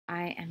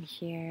I am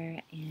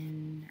here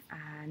in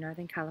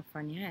Northern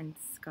California in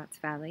Scotts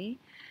Valley,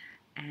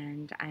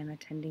 and I'm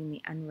attending the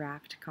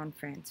Unwrapped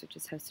conference, which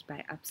is hosted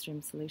by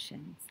Upstream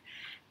Solutions.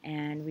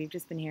 And we've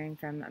just been hearing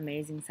from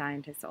amazing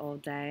scientists all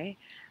day.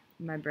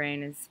 My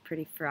brain is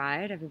pretty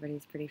fried,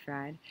 everybody's pretty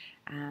fried,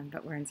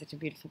 but we're in such a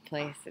beautiful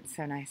place. It's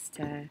so nice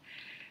to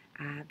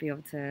be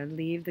able to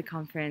leave the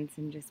conference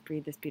and just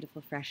breathe this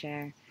beautiful fresh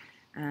air.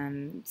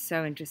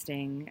 So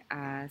interesting.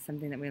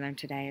 Something that we learned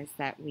today is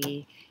that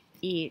we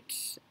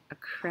eat a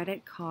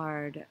credit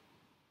card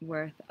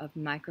worth of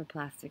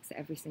microplastics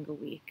every single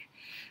week.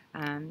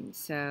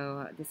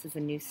 So this is a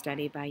new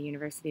study by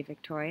University of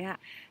Victoria,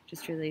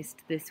 just released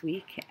this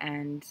week,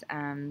 and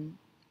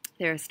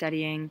they're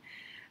studying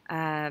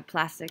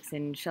plastics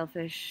in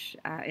shellfish,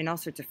 in all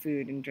sorts of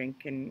food and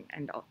drink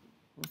and all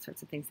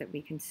sorts of things that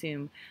we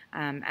consume,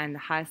 and the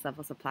highest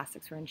levels of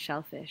plastics were in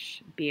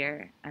shellfish,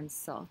 beer, and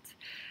salt.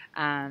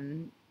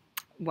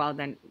 While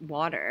then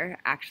water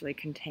actually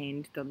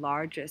contained the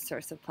largest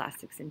source of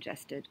plastics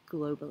ingested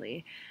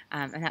globally,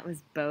 and that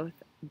was both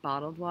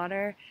bottled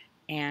water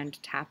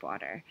and tap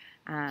water,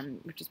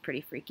 which is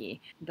pretty freaky.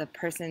 The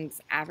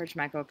person's average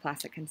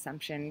microplastic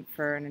consumption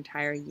for an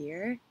entire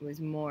year was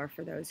more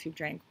for those who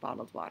drank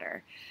bottled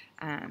water,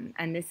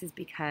 and this is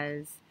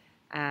because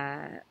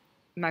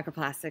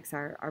microplastics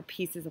are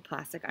pieces of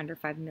plastic under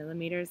 5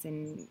 millimeters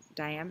in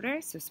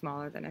diameter, so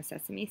smaller than a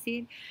sesame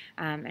seed,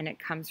 and it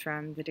comes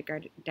from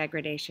the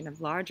degradation of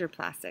larger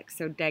plastics.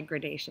 So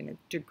degradation is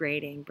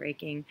degrading,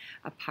 breaking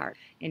apart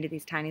into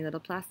these tiny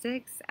little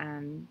plastics,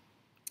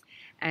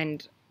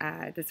 and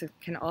this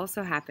can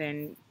also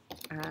happen.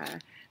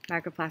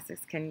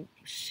 Microplastics can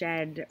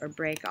shed or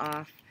break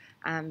off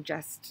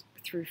just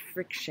through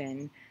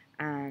friction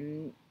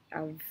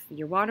of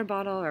your water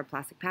bottle or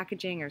plastic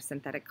packaging or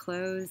synthetic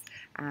clothes,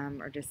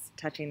 or just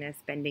touching this,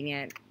 bending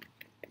it,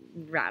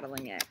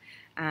 rattling it.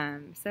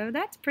 So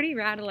that's pretty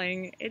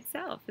rattling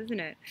itself, isn't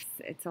it?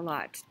 It's a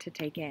lot to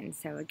take in.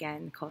 So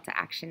again, the call to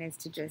action is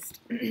to just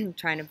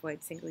try and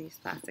avoid single-use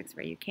plastics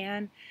where you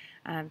can,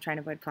 try and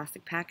avoid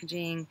plastic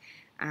packaging,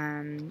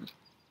 trying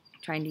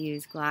to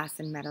use glass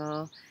and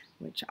metal,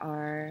 which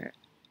are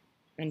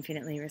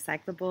infinitely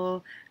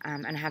recyclable,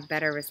 and have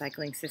better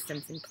recycling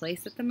systems in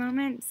place at the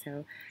moment.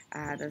 So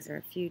those are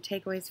a few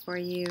takeaways for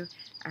you.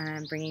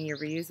 Bringing your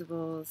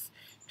reusables,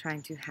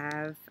 trying to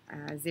have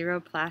zero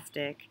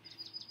plastic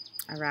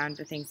around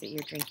the things that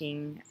you're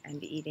drinking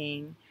and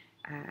eating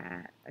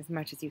as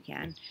much as you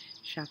can.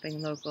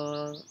 Shopping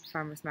local,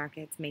 farmers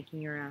markets,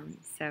 making your own.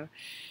 So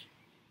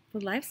the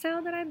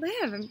lifestyle that I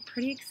live, I'm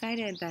pretty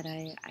excited that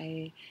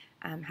I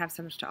have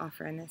so much to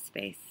offer in this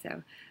space.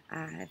 So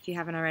if you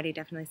haven't already,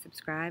 definitely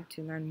subscribe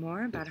to learn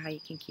more about how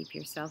you can keep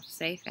yourself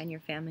safe and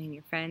your family and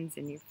your friends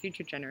and your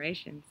future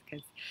generations,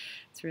 because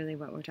it's really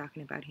what we're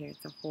talking about here.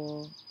 It's a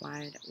whole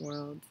wide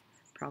world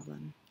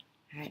problem.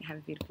 All right, have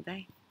a beautiful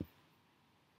day.